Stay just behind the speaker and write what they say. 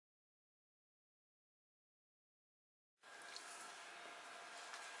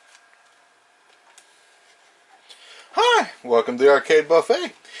welcome to the Arcade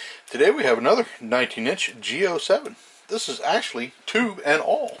Buffet. Today we have another 19-inch G07. This is actually tube and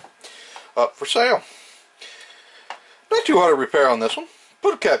all up for sale. Not too hard to repair on this one.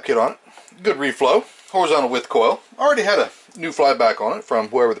 Put a cap kit on it, good reflow, horizontal width coil. Already had a new flyback on it from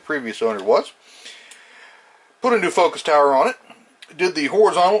whoever the previous owner was. Put a new focus tower on it, did the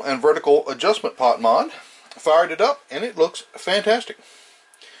horizontal and vertical adjustment pot mod, fired it up, and it looks fantastic.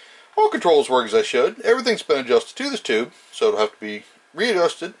 All controls work as I should. Everything's been adjusted to this tube, so it'll have to be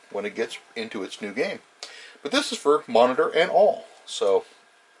readjusted when it gets into its new game. But this is for monitor and all, so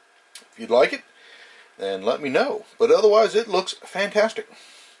if you'd like it, then let me know. But otherwise, it looks fantastic.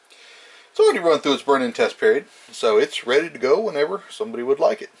 It's already run through its burn-in test period, so it's ready to go whenever somebody would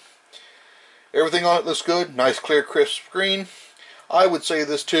like it. Everything on it looks good. Nice, clear, crisp screen. I would say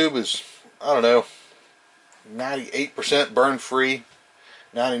this tube is, I don't know, 98% burn-free.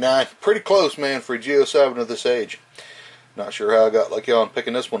 99, pretty close, man, for a G07 of this age. Not sure how I got lucky on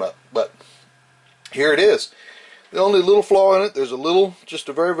picking this one up, but here it is. The only little flaw in it, there's a little, just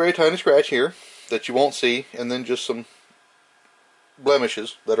a very, very tiny scratch here that you won't see, and then just some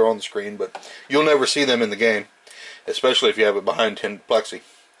blemishes that are on the screen, but you'll never see them in the game, especially if you have it behind tin plexi.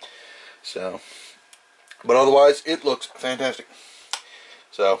 So, but otherwise, it looks fantastic.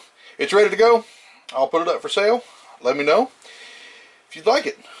 So, it's ready to go. I'll put it up for sale. Let me know if you'd like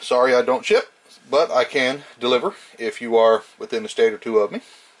it. Sorry I don't ship, but I can deliver if you are within a state or two of me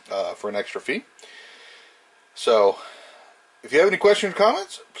for an extra fee. So, if you have any questions or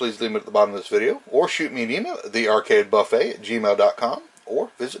comments, please leave them at the bottom of this video, or shoot me an email at thearcadebuffet@gmail.com, or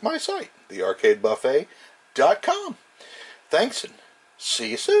visit my site, thearcadebuffet.com. Thanks, and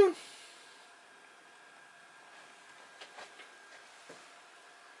see you soon.